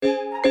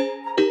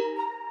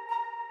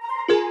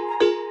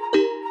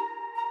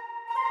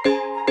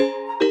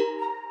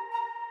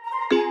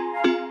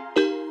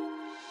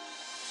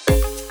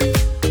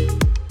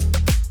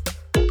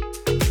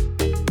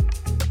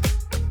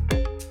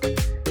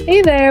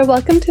there.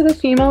 Welcome to the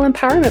Female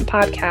Empowerment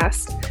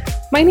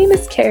Podcast. My name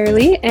is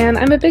Carolee, and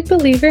I'm a big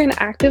believer in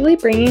actively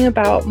bringing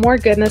about more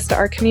goodness to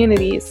our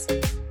communities.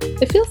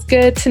 It feels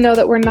good to know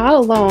that we're not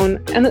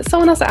alone and that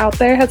someone else out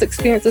there has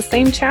experienced the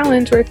same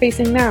challenge we're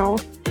facing now.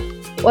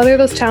 Whether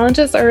those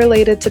challenges are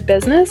related to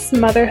business,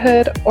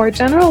 motherhood, or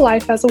general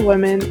life as a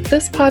woman,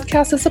 this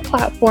podcast is a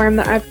platform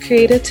that I've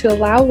created to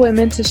allow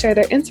women to share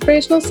their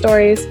inspirational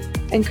stories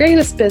and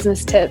greatest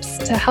business tips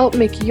to help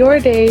make your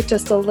day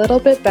just a little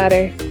bit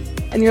better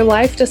and your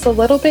life just a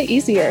little bit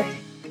easier.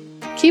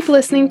 Keep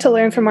listening to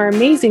learn from our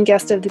amazing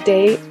guest of the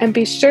day, and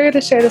be sure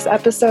to share this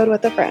episode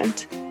with a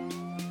friend.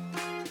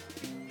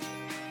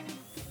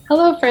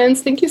 Hello,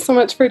 friends. Thank you so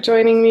much for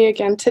joining me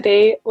again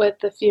today with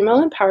the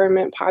Female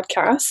Empowerment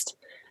Podcast.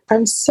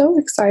 I'm so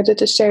excited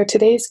to share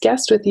today's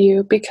guest with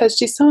you because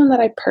she's someone that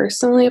I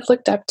personally have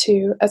looked up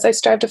to as I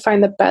strive to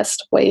find the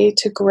best way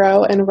to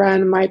grow and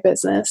run my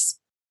business.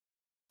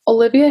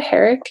 Olivia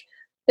Herrick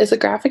is a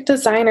graphic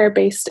designer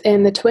based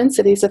in the Twin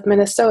Cities of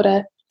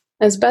Minnesota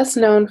and is best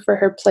known for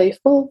her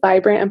playful,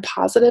 vibrant, and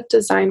positive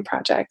design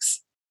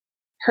projects.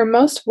 Her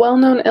most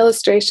well-known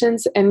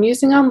illustrations and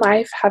musing on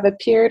life have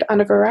appeared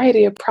on a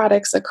variety of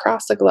products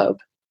across the globe.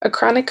 A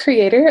chronic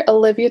creator,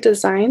 Olivia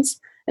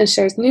designs and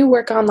shares new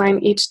work online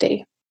each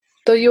day.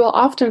 Though you will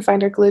often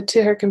find her glued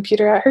to her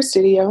computer at her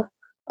studio,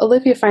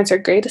 Olivia finds her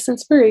greatest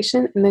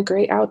inspiration in the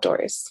great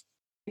outdoors.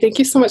 Thank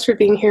you so much for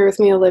being here with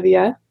me,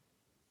 Olivia.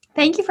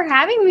 Thank you for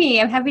having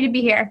me. I'm happy to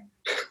be here.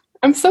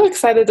 I'm so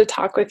excited to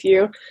talk with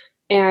you.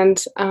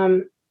 And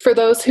for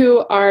those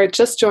who are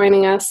just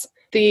joining us,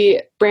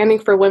 the Branding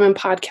for Women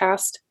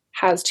podcast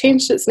has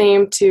changed its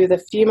name to the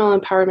Female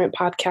Empowerment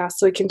Podcast,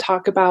 so we can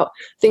talk about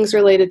things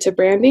related to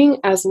branding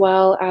as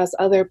well as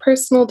other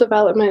personal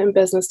development and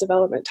business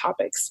development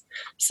topics.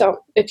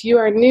 So if you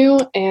are new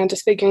and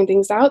just figuring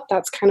things out,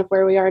 that's kind of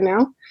where we are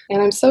now.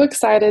 And I'm so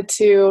excited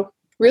to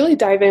really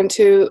dive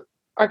into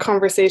our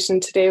conversation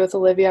today with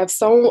Olivia.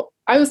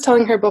 I was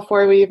telling her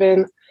before we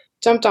even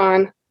jumped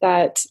on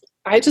that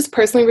I just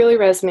personally really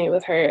resonate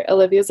with her.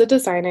 Olivia's a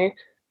designer,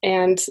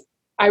 and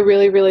I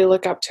really, really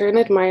look up to her and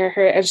admire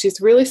her, and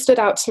she's really stood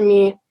out to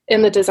me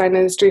in the design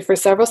industry for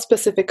several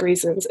specific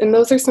reasons. And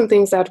those are some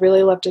things I'd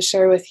really love to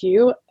share with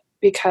you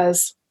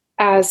because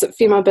as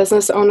female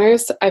business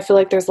owners, I feel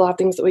like there's a lot of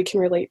things that we can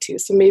relate to.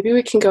 So maybe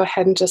we can go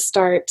ahead and just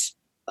start.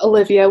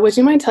 Olivia, would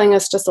you mind telling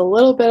us just a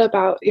little bit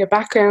about your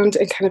background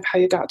and kind of how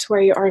you got to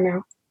where you are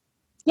now?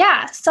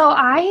 Yeah, so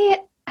I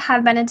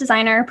have been a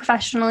designer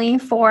professionally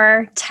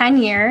for 10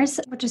 years,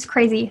 which is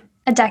crazy,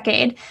 a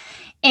decade.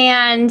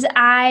 And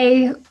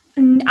I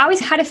always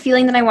had a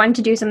feeling that I wanted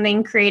to do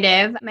something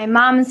creative. My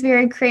mom's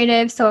very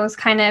creative, so it was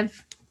kind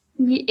of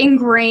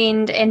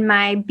ingrained in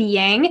my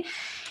being.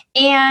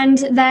 And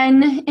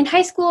then in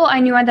high school, I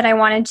knew that I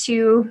wanted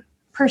to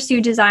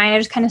pursue design. I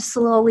just kind of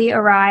slowly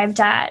arrived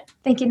at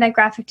thinking that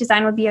graphic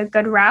design would be a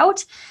good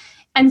route.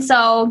 And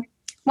so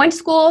went to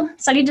school,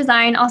 studied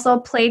design, also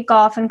played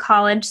golf in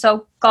college.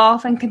 So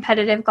golf and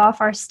competitive golf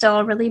are still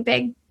a really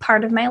big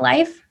part of my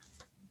life.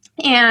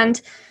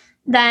 And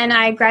then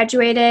I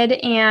graduated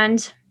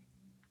and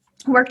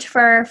worked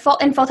for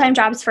full-time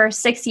jobs for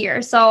 6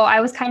 years. So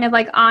I was kind of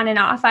like on and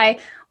off. I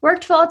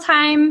worked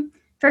full-time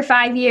for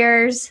 5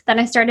 years. Then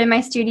I started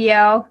my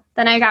studio.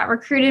 Then I got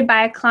recruited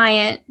by a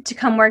client to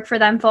come work for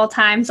them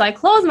full-time. So I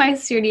closed my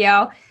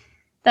studio.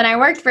 Then I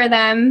worked for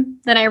them.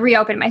 Then I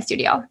reopened my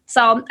studio.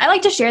 So I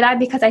like to share that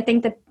because I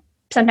think that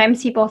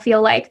sometimes people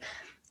feel like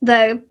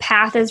the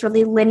path is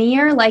really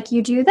linear. Like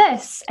you do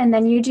this, and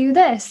then you do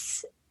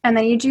this, and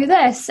then you do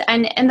this.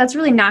 And that's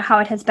really not how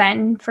it has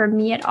been for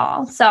me at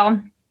all. So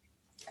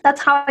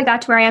that's how I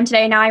got to where I am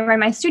today. Now I run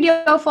my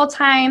studio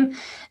full-time,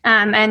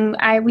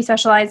 and we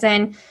specialize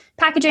in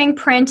packaging,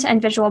 print,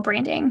 and visual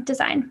branding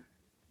design.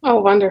 Oh,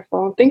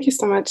 wonderful. Thank you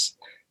so much.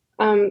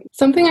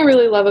 Something I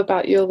really love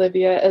about you,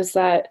 Olivia, is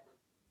that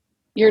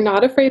you're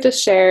not afraid to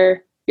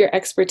share your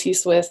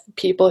expertise with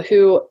people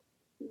who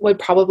would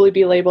probably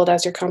be labeled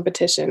as your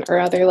competition or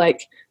other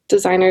like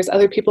designers,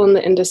 other people in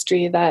the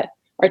industry that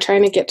are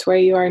trying to get to where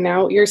you are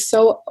now. You're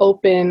so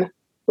open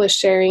with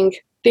sharing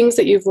things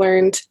that you've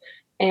learned,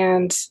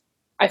 and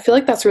I feel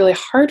like that's really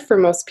hard for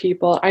most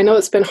people. I know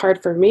it's been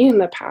hard for me in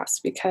the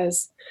past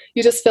because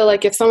you just feel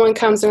like if someone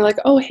comes and they're like,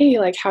 oh, hey,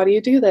 like, how do you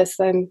do this?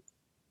 Then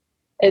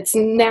it's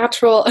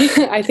natural,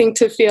 I think,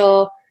 to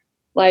feel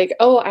like,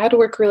 oh, I had to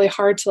work really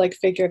hard to like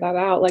figure that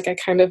out. Like, I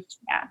kind of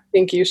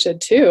think you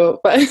should too,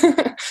 but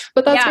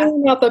that's really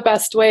not the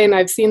best way. And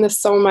I've seen this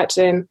so much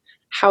in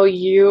how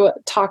you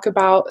talk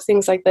about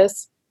things like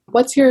this.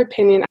 What's your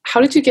opinion? How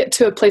did you get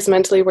to a place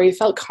mentally where you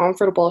felt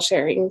comfortable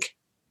sharing?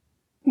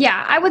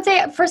 Yeah, I would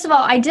say, first of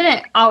all, I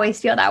didn't always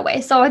feel that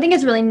way. So I think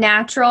it's really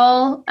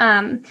natural,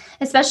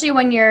 especially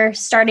when you're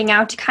starting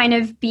out, to kind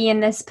of be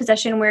in this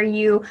position where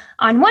you,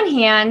 on one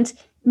hand,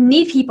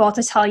 need people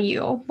to tell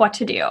you what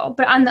to do.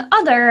 But on the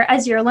other,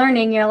 as you're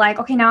learning, you're like,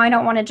 okay, now I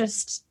don't want to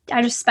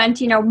I just spent,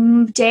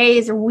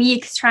 days or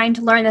weeks trying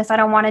to learn this. I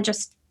don't want to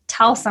just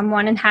tell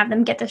someone and have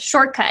them get the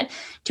shortcut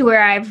to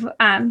where I've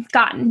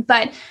gotten.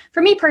 But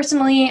for me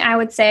personally, I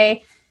would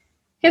say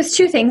It was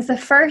two things. The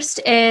first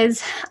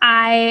is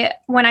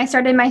when I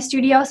started my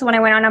studio, so when I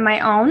went on my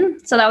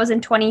own, so that was in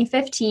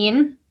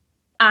 2015,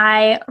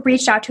 I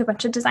reached out to a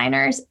bunch of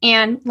designers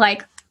and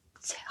like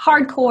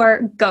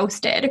hardcore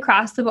ghosted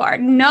across the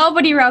board.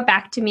 Nobody wrote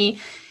back to me.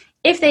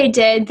 If they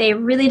did, they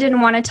really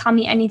didn't want to tell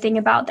me anything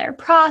about their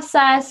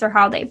process or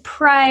how they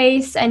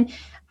price. And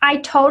I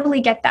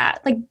totally get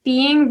that. Like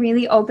being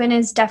really open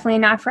is definitely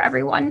not for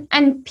everyone.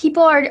 And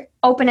people are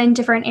open in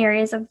different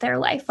areas of their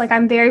life. Like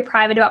I'm very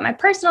private about my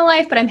personal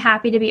life, but I'm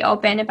happy to be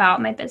open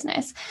about my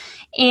business.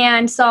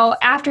 And so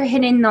after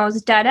hitting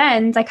those dead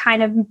ends, I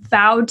kind of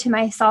vowed to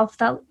myself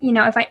that,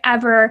 if I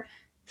ever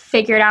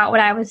figured out what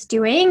I was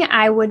doing,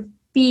 I would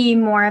be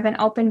more of an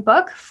open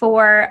book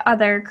for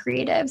other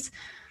creatives.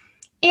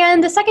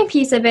 And the second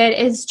piece of it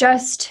is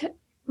just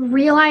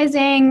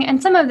realizing,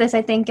 and some of this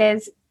I think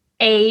is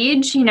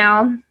age,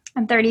 I'm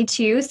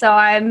 32, so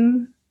I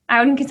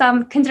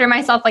wouldn't consider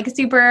myself like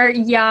super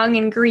young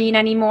and green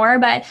anymore,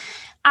 but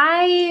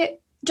I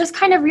just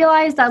kind of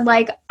realized that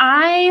like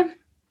I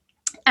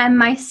am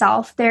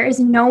myself. There is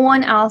no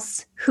one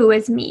else who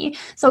is me.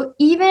 So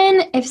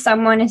even if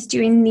someone is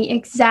doing the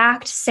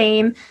exact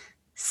same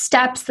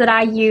steps that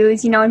I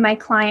use, in my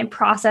client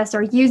process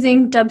or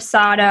using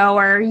Dubsado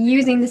or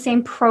using the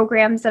same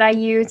programs that I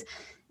use,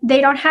 they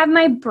don't have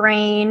my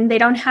brain, they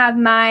don't have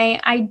my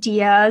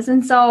ideas.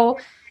 And so,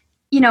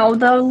 the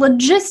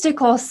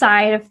logistical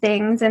side of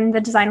things in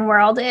the design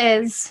world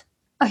is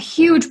a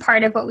huge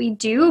part of what we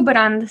do. But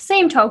on the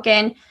same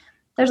token,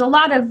 there's a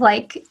lot of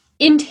like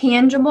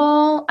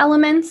intangible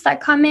elements that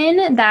come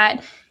in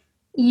that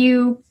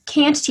you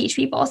can't teach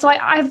people. So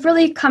I've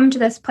really come to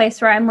this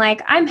place where I'm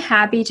like, I'm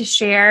happy to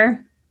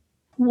share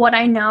what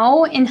I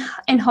know in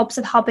hopes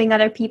of helping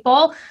other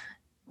people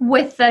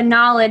with the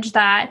knowledge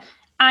that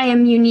I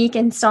am unique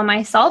and still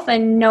myself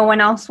and no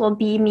one else will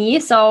be me.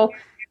 So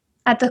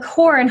at the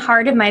core and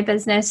heart of my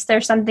business,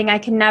 there's something I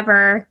can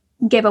never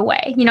give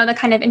away, that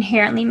kind of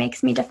inherently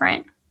makes me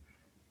different.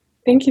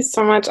 Thank you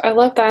so much. I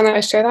love that. And I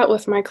share that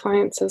with my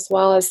clients as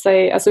well as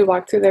we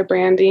walk through their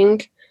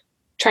branding,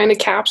 trying to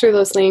capture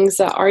those things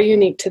that are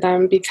unique to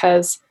them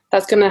because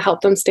that's going to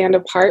help them stand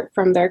apart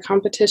from their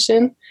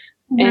competition.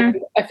 Mm-hmm.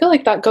 And I feel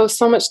like that goes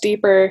so much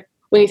deeper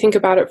when you think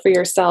about it for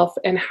yourself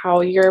and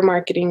how you're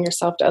marketing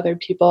yourself to other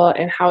people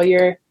and how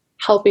you're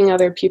helping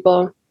other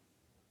people.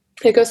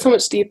 It goes so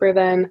much deeper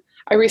than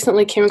I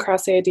recently came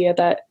across the idea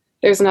that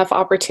there's enough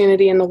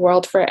opportunity in the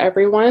world for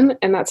everyone.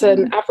 And that's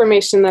an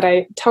affirmation that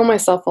I tell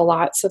myself a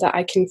lot so that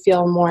I can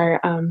feel more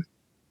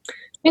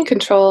in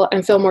control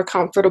and feel more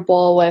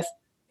comfortable with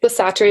the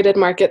saturated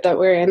market that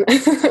we're in.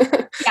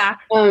 Yeah.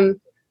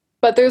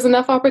 But there's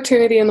enough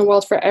opportunity in the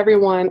world for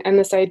everyone. And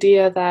this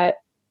idea that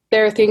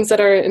there are things that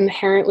are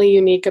inherently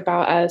unique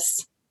about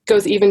us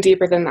goes even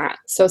deeper than that.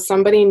 So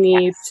somebody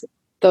needs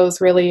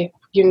those really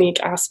unique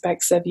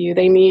aspects of you.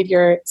 They need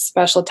your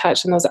special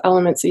touch and those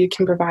elements that you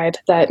can provide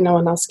that no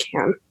one else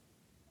can.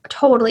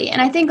 Totally.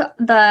 And I think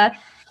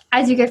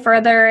as you get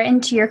further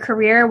into your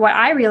career, what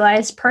I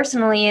realized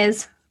personally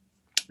is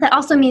that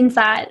also means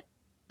that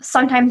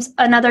sometimes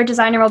another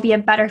designer will be a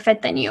better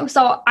fit than you.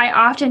 So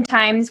I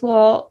oftentimes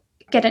will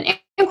get an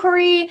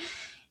inquiry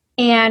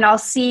and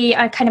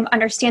I kind of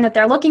understand what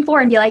they're looking for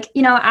and be like,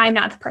 I'm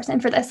not the person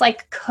for this.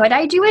 Like, could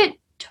I do it?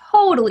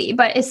 Totally.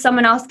 But is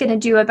someone else going to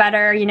do a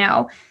better,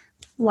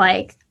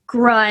 like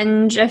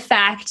grunge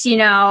effect,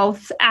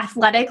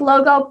 athletic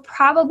logo?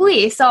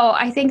 Probably. So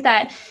I think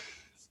that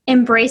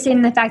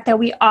embracing the fact that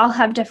we all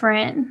have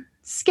different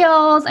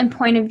skills and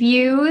point of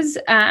views,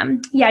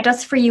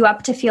 does free you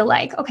up to feel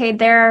like, okay,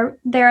 they're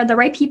the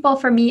right people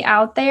for me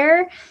out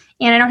there.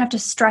 And I don't have to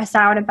stress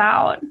out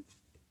about,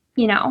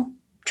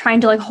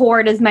 trying to like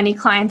hoard as many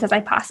clients as I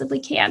possibly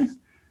can.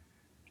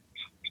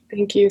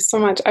 Thank you so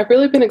much. I've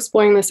really been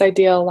exploring this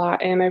idea a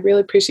lot, and I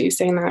really appreciate you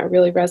saying that. It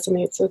really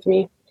resonates with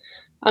me.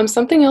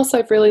 Something else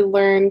I've really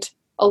learned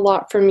a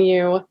lot from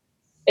you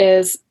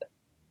is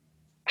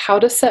how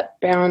to set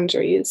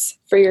boundaries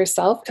for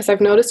yourself, because I've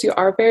noticed you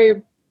are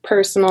very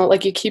personal,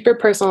 like you keep your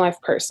personal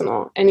life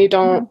personal and you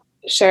don't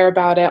share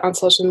about it on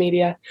social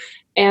media,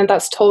 and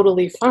that's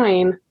totally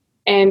fine.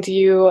 And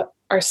you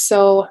are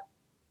so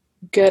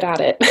good at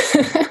it.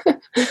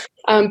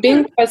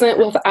 Being present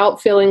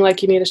without feeling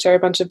like you need to share a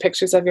bunch of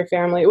pictures of your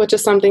family, which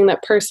is something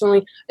that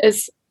personally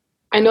is,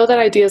 I know that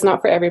idea is not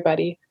for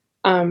everybody.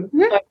 But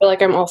I feel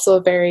like I'm also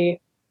a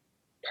very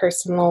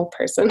personal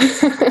person.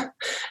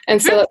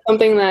 And so that's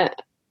something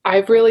that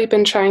I've really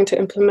been trying to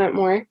implement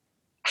more.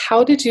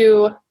 How did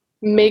you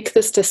make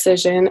this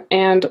decision,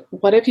 and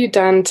what have you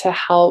done to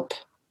help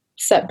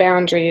set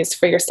boundaries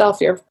for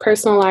yourself, your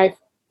personal life,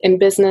 in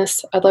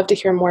business? I'd love to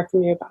hear more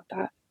from you about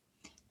that.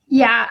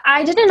 Yeah,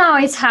 I didn't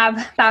always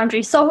have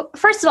boundaries. So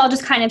first of all,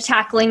 just kind of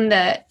tackling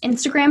the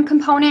Instagram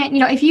component.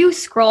 If you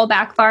scroll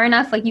back far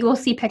enough, like you will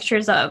see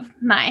pictures of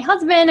my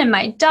husband and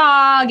my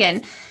dog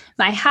and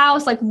my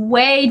house, like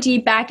way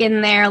deep back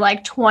in there,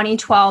 like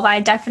 2012. I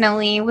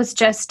definitely was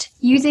just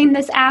using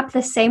this app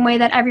the same way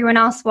that everyone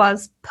else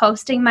was,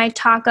 posting my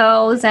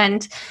tacos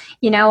and,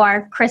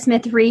 our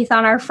Christmas wreath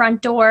on our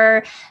front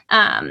door.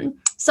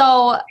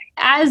 So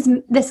as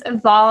this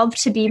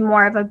evolved to be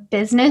more of a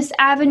business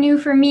avenue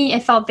for me,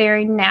 it felt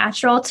very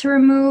natural to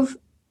remove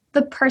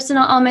the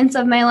personal elements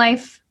of my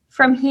life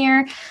from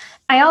here.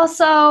 I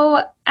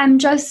also am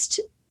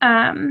just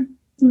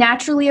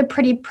naturally a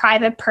pretty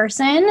private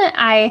person.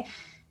 I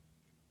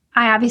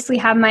obviously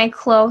have my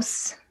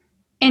close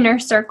inner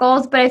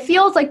circles, but it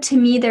feels like to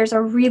me there's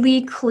a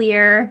really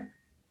clear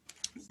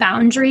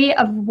boundary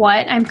of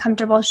what I'm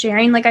comfortable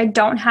sharing. Like I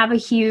don't have a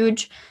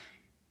huge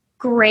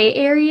gray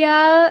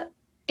area.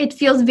 It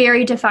feels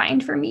very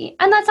defined for me.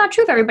 And that's not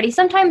true for everybody.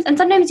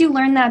 Sometimes you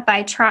learn that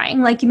by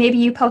trying. Like maybe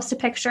you post a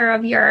picture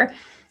of your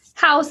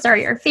house or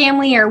your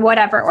family or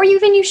whatever, or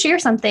even you share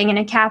something in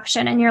a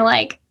caption and you're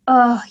like,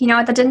 oh, you know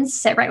what, that didn't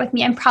sit right with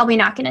me. I'm probably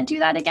not going to do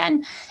that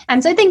again.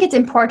 And so I think it's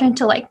important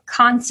to like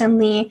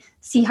constantly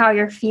see how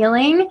you're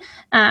feeling.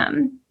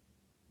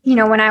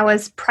 When I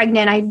was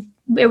pregnant,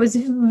 it was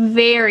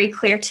very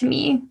clear to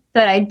me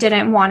that I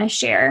didn't want to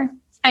share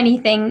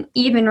anything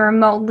even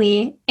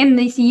remotely in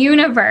this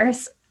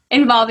universe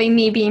involving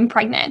me being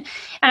pregnant.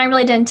 And I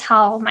really didn't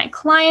tell my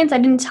clients. I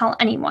didn't tell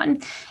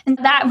anyone. And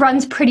that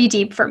runs pretty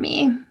deep for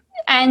me.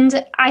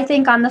 And I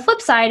think on the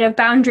flip side of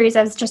boundaries,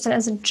 as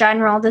a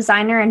general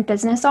designer and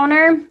business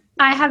owner,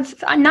 I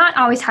have not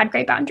always had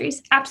great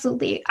boundaries.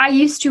 Absolutely. I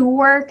used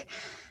to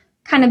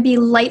be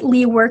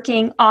lightly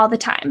working all the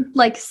time,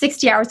 like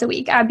 60 hours a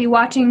week. I'd be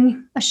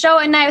watching a show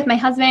at night with my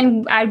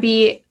husband. I'd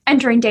be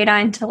entering data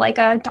into like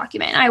a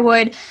document. I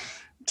would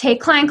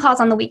take client calls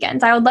on the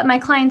weekends. I would let my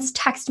clients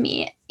text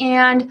me.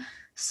 And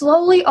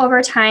slowly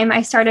over time,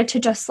 I started to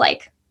just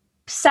like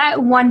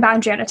set one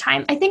boundary at a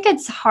time. I think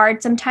it's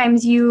hard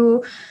sometimes.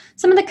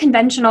 Some of the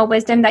conventional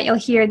wisdom that you'll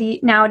hear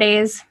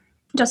nowadays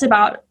just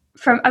about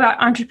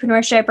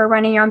entrepreneurship or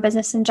running your own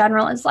business in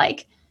general is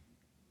like,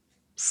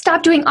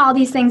 stop doing all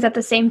these things at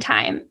the same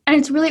time. And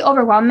it's really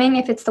overwhelming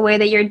if it's the way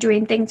that you're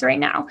doing things right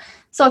now.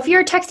 So if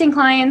you're texting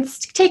clients,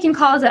 taking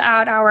calls at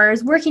odd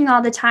hours, working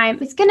all the time,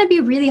 it's going to be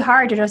really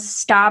hard to just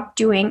stop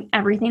doing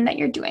everything that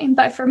you're doing.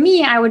 But for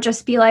me, I would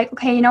just be like,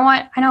 okay, you know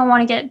what? I don't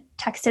want to get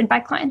texted by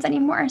clients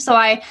anymore. So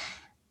I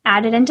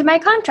added into my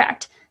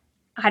contract.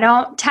 I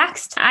don't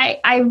text.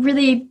 I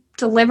really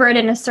deliver it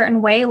in a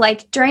certain way.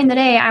 Like during the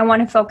day, I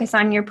want to focus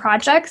on your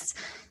projects.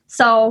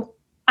 So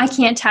I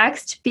can't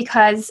text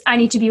because I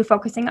need to be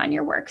focusing on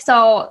your work.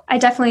 So I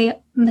definitely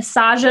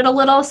massage it a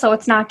little. So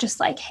it's not just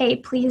like, hey,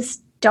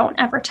 please don't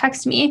ever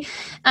text me.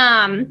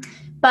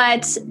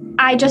 But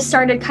I just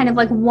started kind of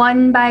like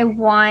one by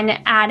one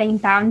adding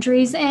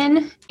boundaries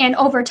in. And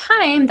over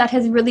time, that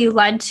has really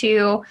led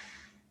to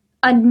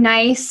a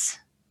nice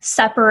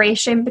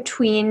separation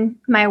between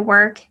my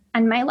work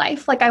and my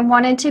life. Like I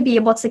wanted to be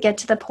able to get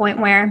to the point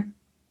where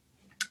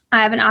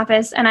I have an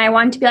office and I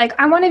want to be like,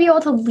 I want to be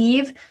able to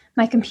leave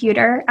my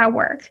computer at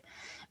work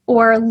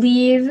or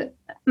leave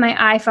my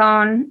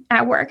iPhone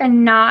at work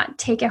and not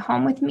take it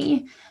home with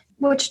me,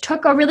 which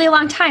took a really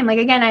long time. Like,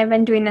 again, I've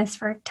been doing this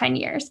for 10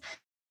 years.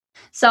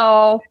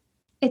 So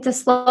it's a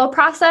slow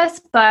process,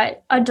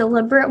 but a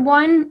deliberate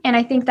one. And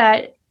I think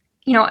that,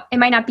 it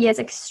might not be as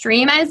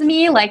extreme as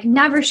me, like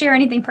never share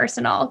anything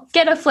personal,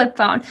 get a flip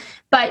phone,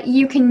 but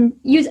you can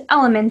use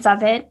elements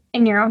of it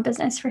in your own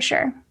business for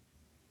sure.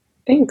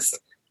 Thanks.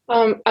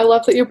 I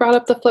love that you brought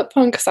up the flip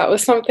phone because that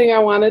was something I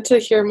wanted to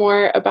hear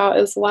more about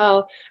as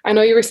well. I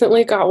know you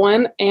recently got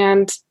one,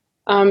 and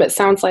it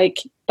sounds like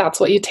that's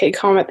what you take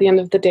home at the end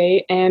of the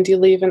day, and you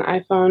leave an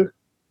iPhone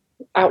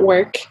at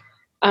work.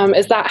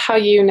 Is that how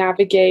you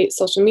navigate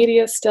social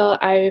media still?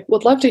 I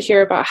would love to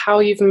hear about how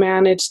you've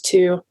managed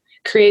to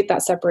create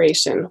that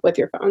separation with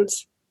your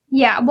phones.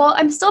 Yeah, well,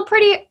 I'm still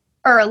pretty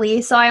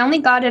early, so I only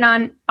got it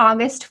on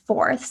August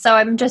 4th. So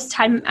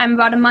I'm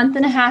about a month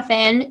and a half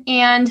in,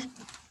 and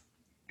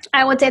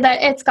I would say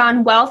that it's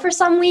gone well for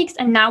some weeks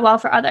and not well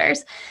for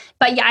others.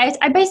 But yeah,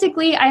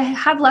 I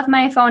have left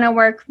my phone at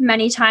work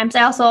many times.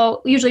 I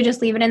also usually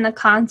just leave it in the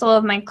console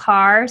of my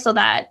car so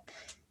that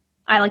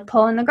I like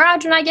pull in the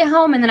garage when I get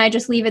home, and then I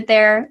just leave it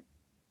there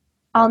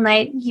all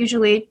night,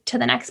 usually to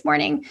the next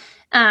morning.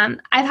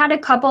 I've had a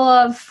couple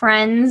of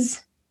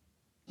friends,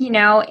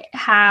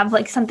 have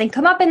like something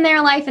come up in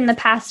their life in the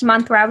past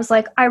month where I was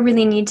like, I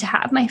really need to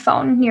have my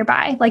phone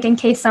nearby, like in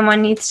case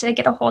someone needs to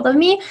get a hold of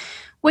me,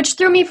 which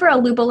threw me for a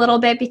loop a little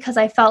bit because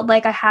I felt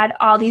like I had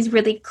all these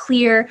really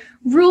clear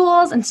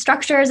rules and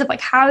structures of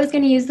like how I was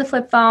going to use the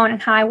flip phone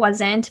and how I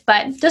wasn't.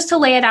 But just to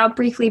lay it out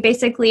briefly,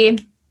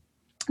 basically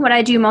what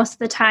I do most of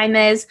the time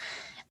is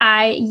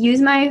I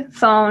use my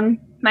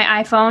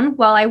iPhone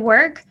while I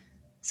work.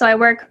 So I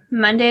work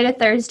Monday to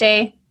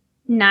Thursday,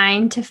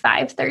 9 to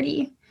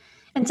 5:30.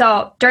 And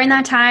so during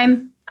that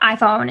time,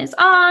 iPhone is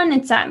on,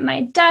 it's at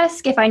my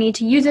desk. If I need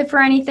to use it for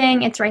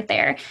anything, it's right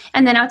there.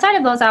 And then outside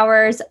of those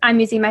hours,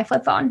 I'm using my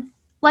flip phone.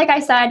 Like I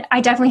said,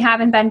 I definitely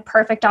haven't been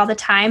perfect all the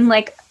time.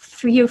 Like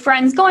for you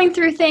friends going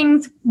through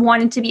things,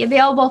 wanted to be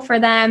available for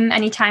them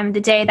any time of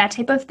the day, that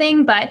type of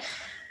thing. But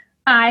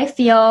I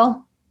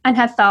feel and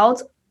have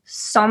felt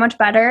so much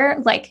better,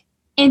 like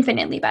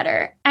infinitely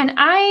better. And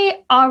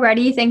I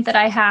already think that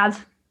I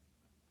have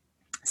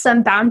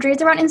some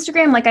boundaries around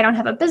Instagram. Like I don't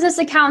have a business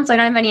account, so I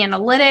don't have any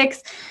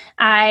analytics.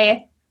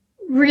 I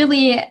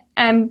really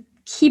am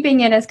keeping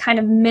it as kind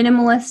of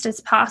minimalist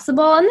as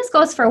possible. And this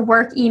goes for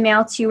work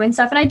email too and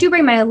stuff. And I do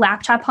bring my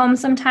laptop home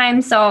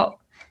sometimes, so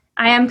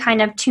I am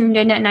kind of tuned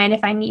in at night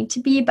if I need to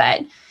be.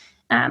 But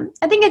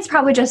I think it's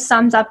probably just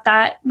sums up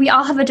that we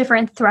all have a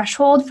different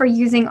threshold for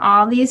using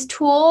all these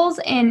tools.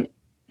 And,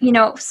 you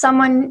know,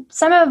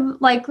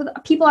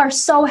 people are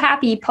so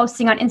happy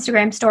posting on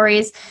Instagram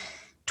stories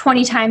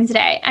 20 times a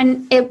day,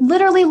 and it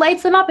literally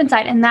lights them up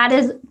inside. And that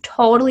is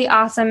totally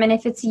awesome. And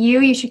if it's you,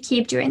 you should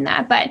keep doing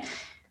that. But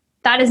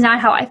that is not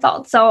how I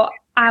felt. So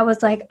I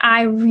was like,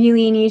 I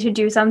really need to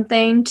do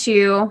something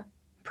to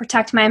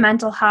protect my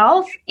mental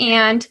health.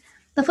 And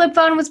the flip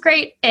phone was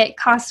great. It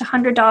cost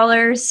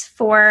 $100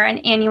 for an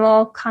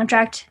annual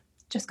contract,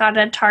 just got it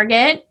at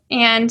Target.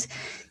 And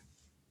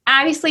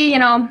obviously, you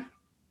know,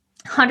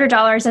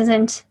 $100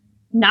 isn't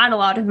not a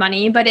lot of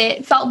money, but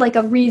it felt like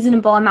a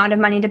reasonable amount of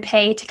money to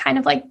pay to kind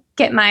of like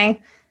get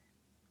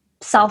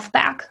myself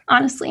back,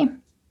 honestly.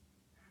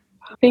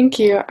 Thank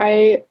you.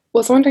 I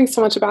was wondering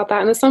so much about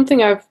that. And it's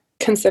something I've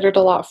considered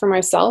a lot for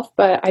myself,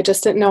 but I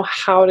just didn't know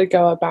how to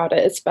go about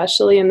it,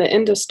 especially in the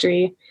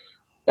industry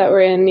that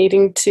we're in,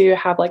 needing to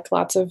have like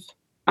lots of,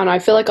 I don't know, I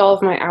feel like all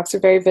of my apps are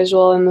very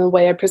visual, and the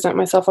way I present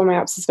myself on my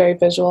apps is very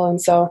visual.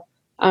 And so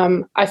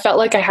I felt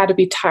like I had to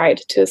be tied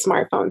to a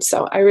smartphone.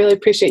 So I really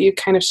appreciate you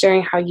kind of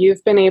sharing how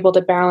you've been able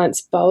to balance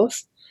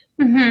both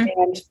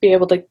and be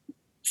able to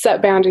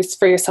set boundaries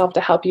for yourself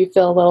to help you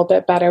feel a little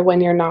bit better when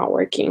you're not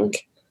working.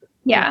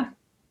 Yeah.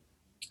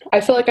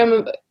 I feel like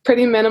I'm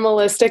pretty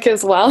minimalistic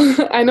as well.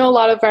 I know a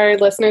lot of our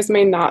listeners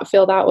may not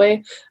feel that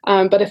way,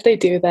 but if they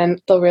do, then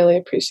they'll really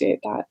appreciate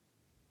that.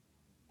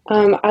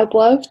 I'd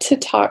love to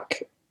talk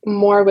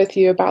more with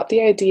you about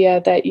the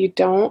idea that you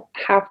don't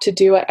have to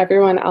do what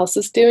everyone else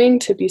is doing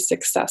to be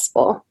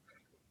successful.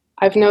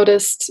 I've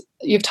noticed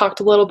you've talked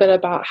a little bit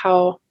about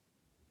how,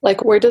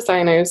 like, we're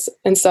designers,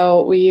 and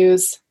so we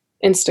use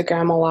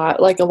Instagram a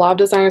lot. Like, a lot of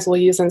designers will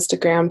use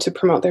Instagram to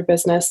promote their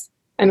business.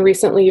 And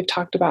recently you've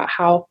talked about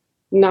how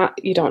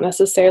you don't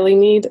necessarily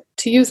need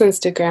to use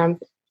Instagram.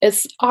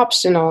 It's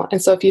optional.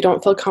 And so if you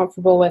don't feel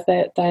comfortable with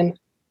it, then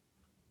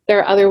there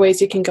are other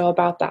ways you can go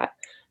about that.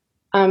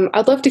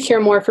 I'd love to hear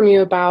more from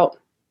you about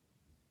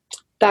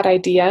that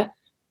idea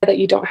that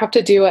you don't have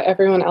to do what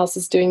everyone else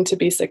is doing to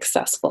be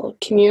successful.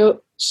 Can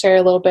you share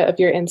a little bit of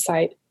your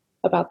insight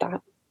about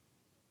that?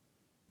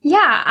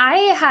 Yeah, I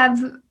have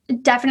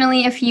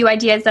definitely a few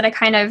ideas that I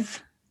kind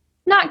of,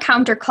 not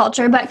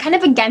counterculture, but kind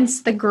of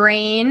against the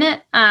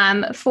grain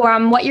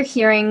from what you're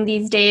hearing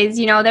these days.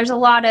 You know, there's a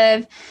lot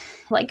of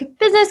like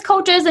business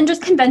coaches and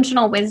just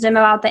conventional wisdom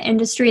about the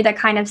industry that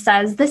kind of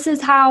says this is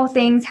how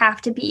things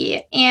have to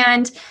be.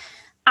 And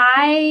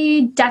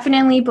I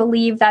definitely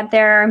believe that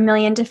there are a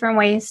million different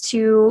ways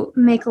to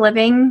make a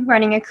living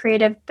running a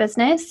creative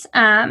business.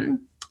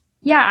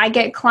 I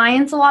get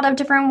clients a lot of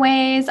different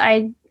ways.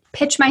 I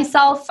pitch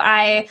myself.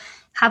 I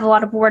have a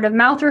lot of word of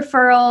mouth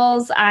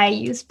referrals. I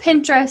use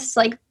Pinterest.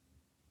 Like,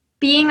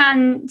 being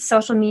on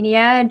social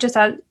media, just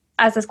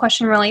as this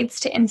question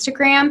relates to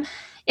Instagram,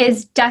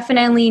 is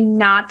definitely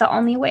not the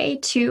only way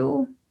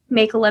to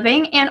make a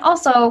living. And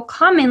also,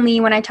 commonly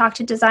when I talk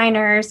to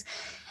designers,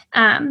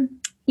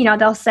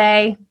 they'll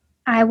say,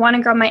 I want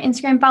to grow my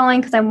Instagram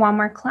following because I want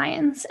more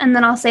clients. And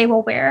then I'll say,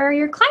 well, where are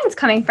your clients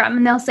coming from?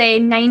 And they'll say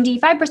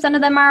 95%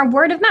 of them are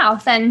word of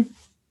mouth. And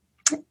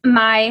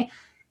my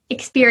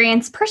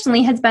experience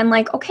personally has been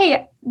like,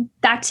 okay,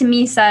 that to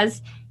me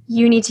says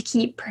you need to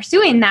keep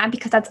pursuing that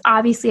because that's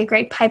obviously a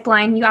great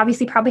pipeline. You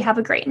obviously probably have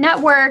a great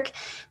network.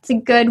 It's a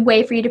good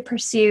way for you to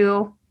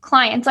pursue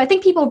clients. So I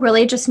think people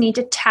really just need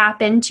to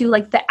tap into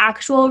like the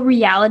actual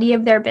reality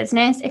of their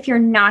business. If you're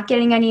not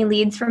getting any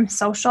leads from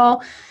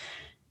social,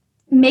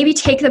 maybe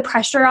take the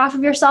pressure off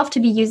of yourself to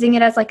be using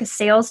it as like a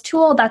sales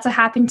tool. That's what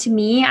happened to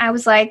me. I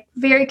was like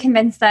very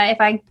convinced that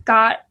if I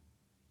got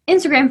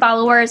Instagram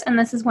followers, and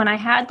this is when I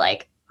had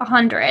like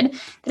 100,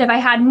 that if I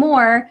had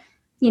more,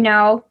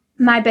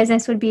 my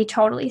business would be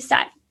totally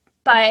set.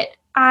 But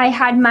I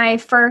had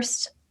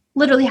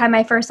literally had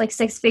my first like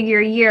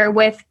 6-figure year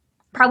with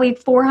probably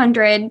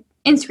 400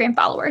 Instagram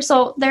followers.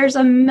 So there's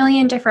a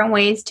million different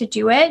ways to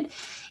do it.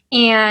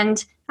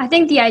 And I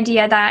think the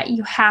idea that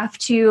you have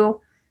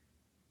to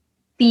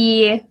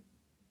be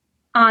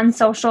on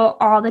social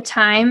all the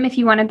time if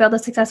you want to build a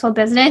successful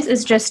business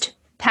is just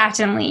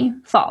patently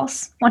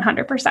false,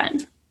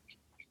 100%.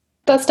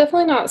 That's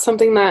definitely not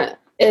something that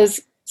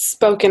is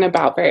spoken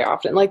about very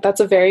often. Like, that's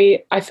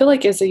I feel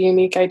like is a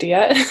unique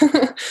idea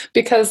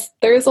because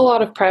there is a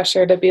lot of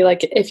pressure to be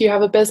like, if you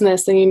have a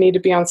business, then you need to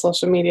be on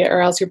social media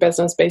or else your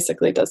business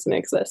basically doesn't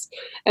exist.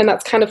 And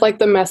that's kind of like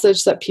the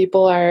message that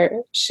people are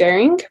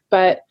sharing.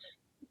 But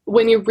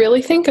when you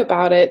really think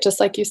about it, just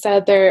like you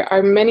said, there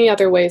are many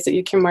other ways that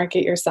you can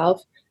market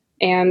yourself.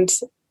 And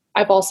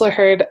I've also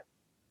heard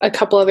a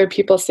couple other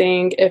people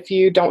saying, if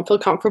you don't feel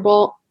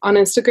comfortable on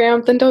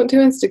Instagram, then don't do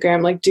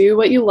Instagram. Like, do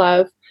what you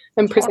love,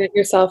 and present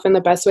yourself in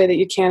the best way that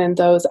you can in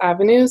those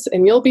avenues,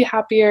 and you'll be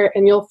happier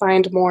and you'll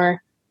find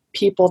more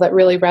people that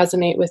really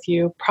resonate with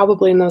you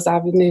probably in those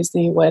avenues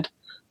than you would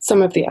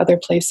some of the other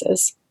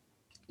places.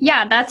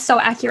 Yeah, that's so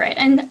accurate.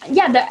 And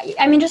yeah,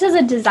 I mean, just as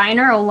a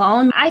designer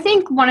alone, I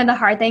think one of the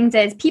hard things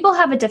is people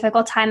have a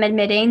difficult time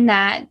admitting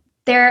that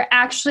they're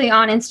actually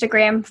on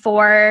Instagram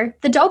for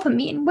the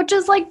dopamine, which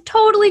is like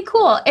totally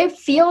cool. It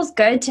feels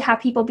good to have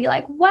people be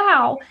like,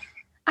 wow,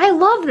 I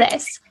love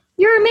this.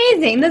 You're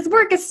amazing. This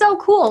work is so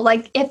cool.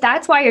 Like, if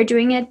that's why you're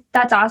doing it,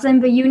 that's awesome.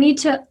 But you need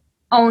to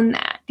own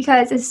that,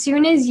 because as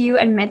soon as you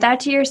admit that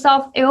to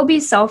yourself, it will be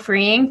so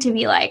freeing to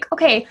be like,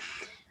 okay,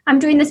 I'm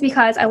doing this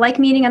because I like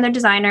meeting other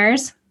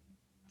designers,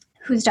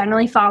 who's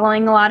generally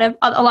following a lot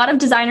of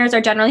designers are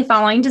generally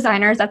following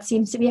designers. That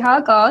seems to be how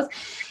it goes.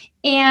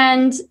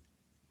 And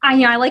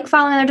I like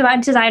following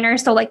other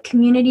designers, so like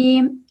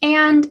community,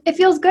 and it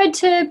feels good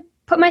to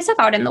put my stuff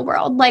out in the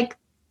world. Like,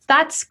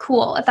 that's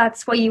cool if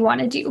that's what you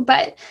want to do.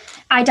 But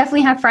I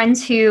definitely have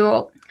friends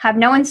who have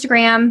no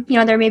Instagram.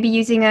 They're maybe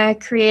using a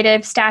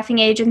creative staffing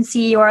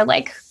agency or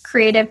like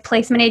creative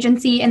placement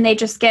agency, and they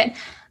just get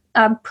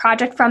a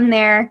project from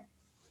their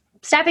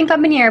staffing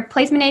company or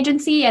placement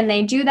agency, and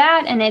they do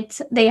that, and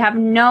they have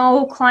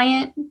no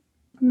client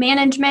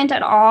management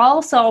at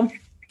all. So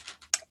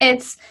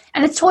it's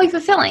totally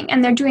fulfilling,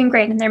 and they're doing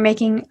great, and they're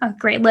making a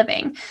great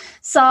living.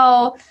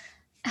 So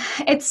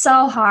it's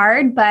so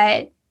hard,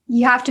 but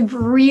you have to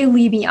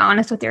really be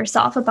honest with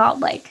yourself about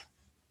like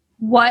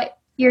what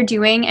you're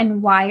doing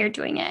and why you're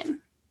doing it.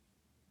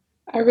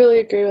 I really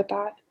agree with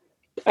that.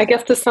 I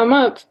guess to sum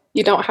up,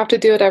 you don't have to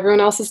do what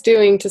everyone else is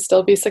doing to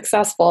still be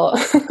successful.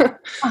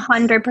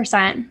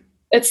 100%.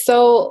 It's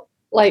so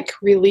like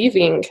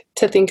relieving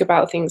to think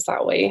about things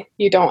that way.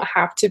 You don't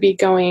have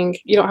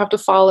to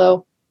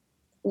follow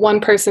one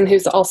person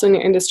who's also in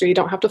your industry. You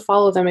don't have to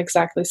follow them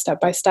exactly step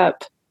by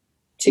step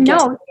to get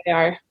to where they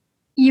are.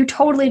 You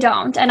totally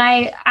don't. And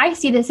I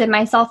see this in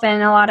myself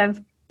in a lot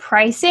of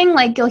pricing.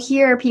 Like, you'll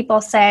hear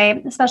people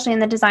say, especially in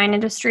the design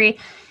industry,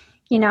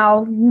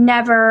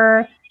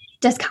 never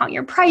discount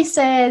your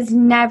prices,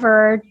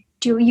 never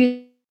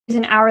use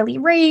an hourly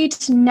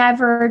rate,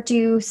 never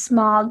do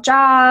small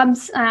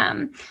jobs.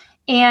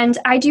 And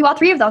I do all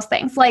three of those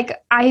things.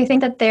 Like, I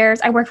think that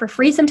I work for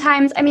free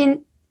sometimes. I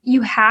mean,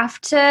 you have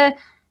to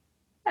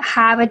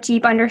have a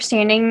deep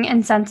understanding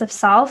and sense of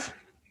self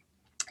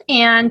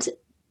and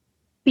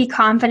be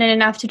confident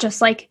enough to just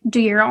like do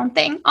your own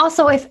thing.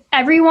 Also, if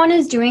everyone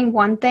is doing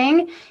one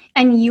thing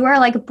and you are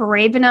like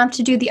brave enough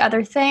to do the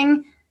other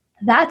thing,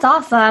 that's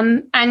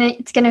awesome, and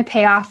it's going to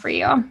pay off for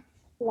you.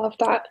 Love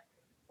that.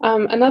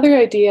 Another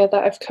idea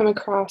that I've come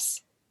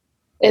across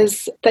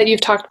is that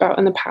you've talked about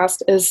in the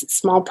past is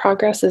small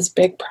progress is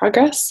big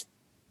progress.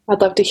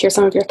 I'd love to hear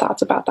some of your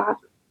thoughts about that.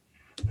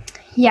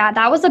 Yeah,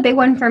 that was a big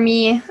one for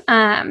me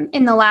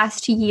in the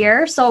last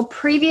year. So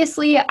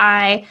previously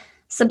I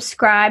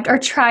subscribed or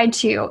tried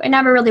to. It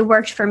never really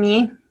worked for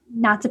me.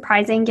 Not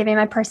surprising, given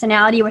my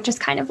personality, which is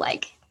kind of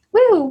like,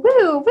 woo,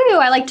 woo, woo.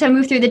 I like to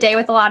move through the day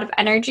with a lot of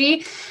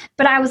energy.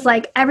 But I was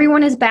like,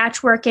 everyone is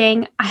batch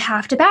working. I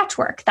have to batch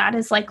work. That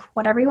is like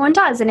what everyone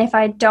does. And if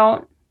I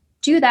don't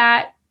do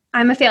that,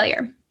 I'm a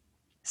failure.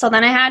 So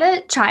then I had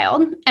a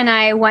child, and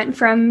I went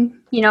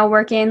from,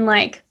 working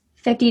like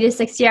 50 to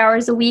 60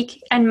 hours a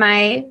week, and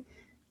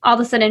all of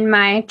a sudden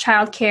my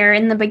childcare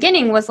in the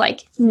beginning was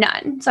like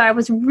none. So I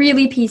was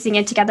really piecing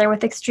it together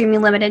with extremely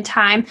limited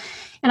time.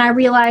 And I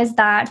realized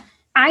that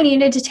I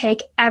needed to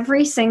take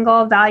every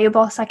single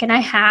valuable second I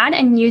had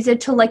and use it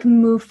to like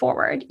move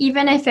forward,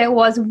 even if it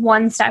was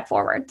one step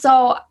forward.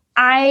 So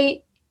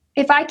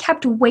if I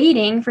kept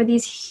waiting for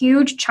these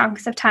huge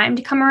chunks of time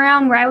to come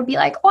around where I would be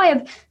like, oh, I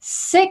have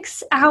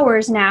 6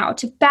 hours now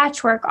to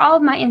batch work all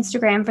of my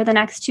Instagram for the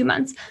next 2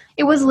 months,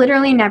 it was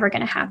literally never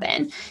going to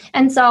happen.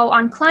 And so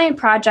on client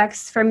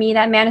projects, for me,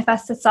 that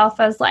manifests itself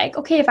as like,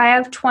 okay, if I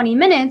have 20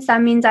 minutes,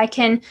 that means I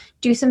can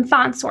do some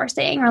font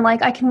sourcing, or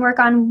like I can work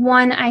on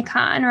one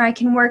icon, or I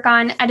can work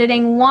on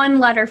editing one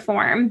letter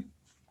form.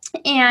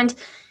 And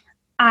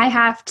I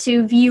have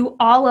to view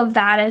all of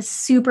that as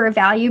super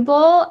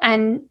valuable.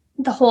 And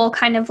the whole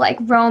kind of like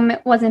Rome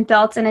wasn't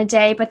built in a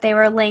day, but they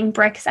were laying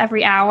bricks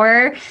every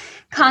hour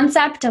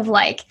concept of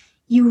like,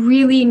 you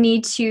really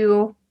need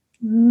to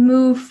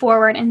move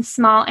forward in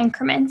small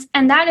increments.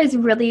 And that has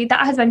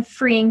been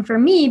freeing for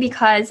me,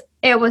 because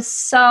it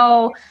was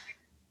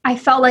I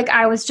felt like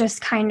I was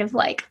just kind of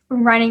like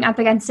running up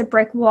against a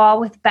brick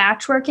wall with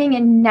batch working,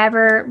 and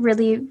never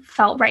really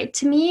felt right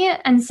to me.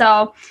 And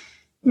so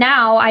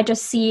now I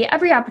just see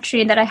every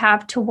opportunity that I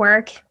have to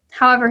work,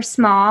 however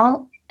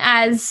small,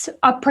 as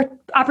an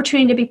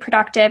opportunity to be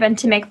productive and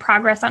to make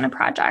progress on a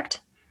project.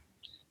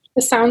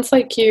 It sounds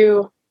like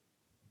you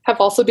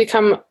have also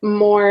become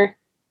more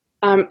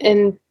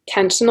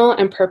intentional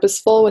and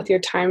purposeful with your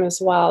time as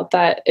well,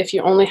 that if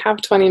you only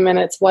have 20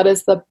 minutes, what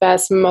is the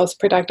best, most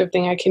productive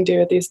thing I can do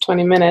with these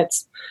 20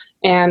 minutes?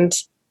 And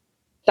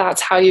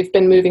that's how you've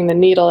been moving the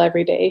needle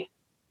every day.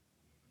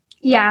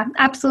 Yeah,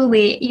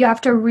 absolutely. You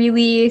have to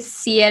really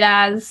see it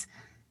as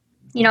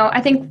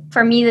I think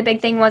for me, the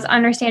big thing was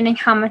understanding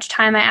how much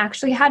time I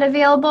actually had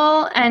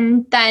available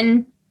and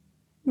then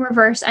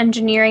reverse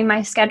engineering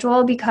my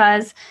schedule,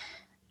 because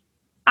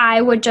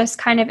I would just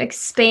kind of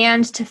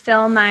expand to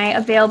fill my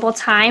available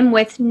time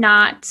with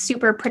not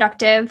super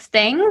productive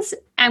things.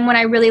 And when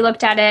I really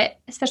looked at it,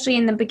 especially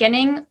in the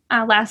beginning,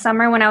 last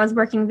summer when I was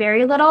working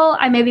very little,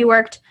 I maybe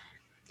worked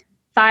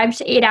 5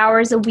 to 8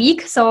 hours a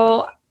week.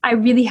 So I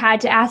really had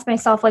to ask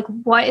myself, like,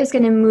 what is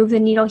going to move the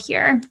needle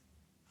here?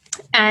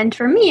 And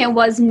for me, it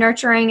was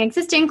nurturing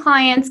existing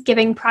clients,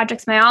 giving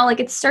projects my all. Like,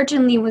 it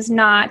certainly was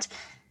not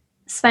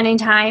spending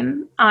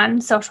time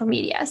on social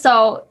media.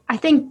 So I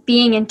think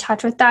being in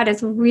touch with that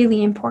is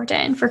really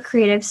important for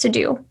creatives to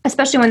do,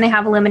 especially when they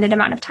have a limited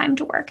amount of time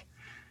to work.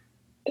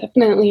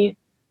 Definitely.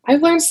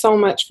 I've learned so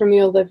much from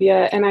you,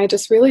 Olivia, and I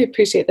just really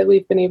appreciate that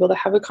we've been able to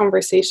have a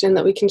conversation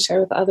that we can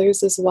share with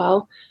others as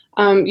well.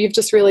 You've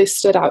just really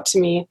stood out to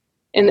me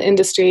in the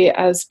industry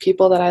as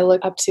people that I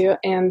look up to.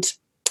 And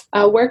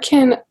where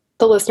can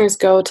the listeners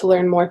go to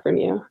learn more from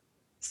you?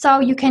 So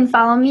you can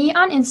follow me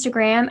on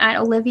Instagram at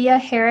Olivia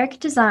Herrick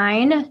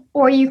Design,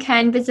 or you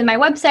can visit my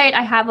website.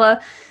 I have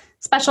a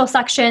special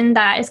section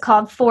that is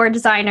called For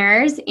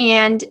Designers,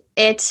 and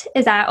it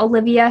is at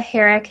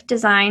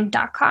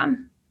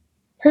oliviaherrickdesign.com.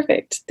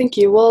 Perfect. Thank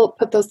you. We'll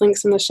put those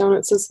links in the show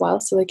notes as well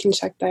so they can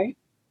check there.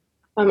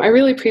 I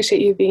really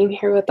appreciate you being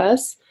here with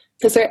us.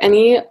 Is there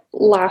any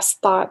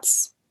last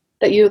thoughts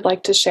that you would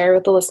like to share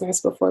with the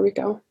listeners before we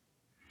go?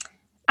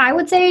 I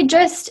would say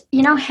just,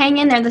 hang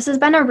in there. This has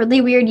been a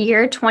really weird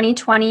year.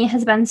 2020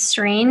 has been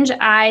strange.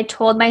 I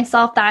told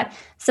myself that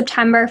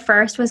September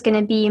 1st was going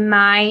to be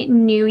my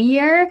new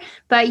year,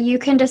 but you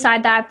can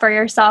decide that for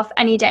yourself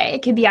any day.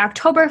 It could be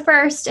October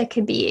 1st. It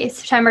could be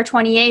September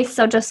 28th.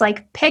 So just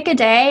pick a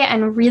day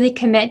and really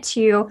commit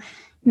to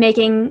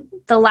making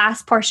the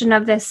last portion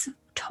of this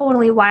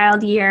totally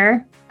wild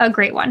year a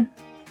great one.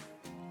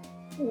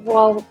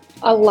 Well,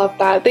 I love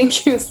that.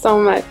 Thank you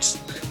so much.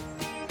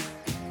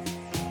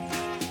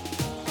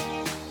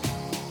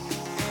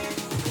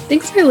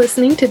 Thanks for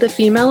listening to the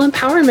Female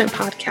Empowerment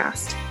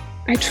Podcast.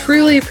 I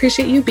truly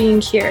appreciate you being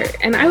here,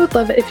 and I would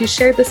love it if you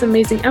shared this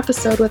amazing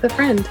episode with a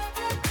friend.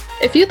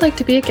 If you'd like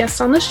to be a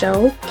guest on the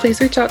show, please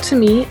reach out to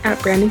me at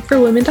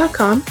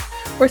brandingforwomen.com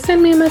or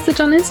send me a message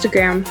on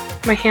Instagram.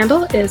 My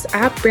handle is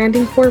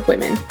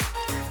 @brandingforwomen.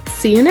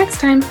 See you next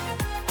time.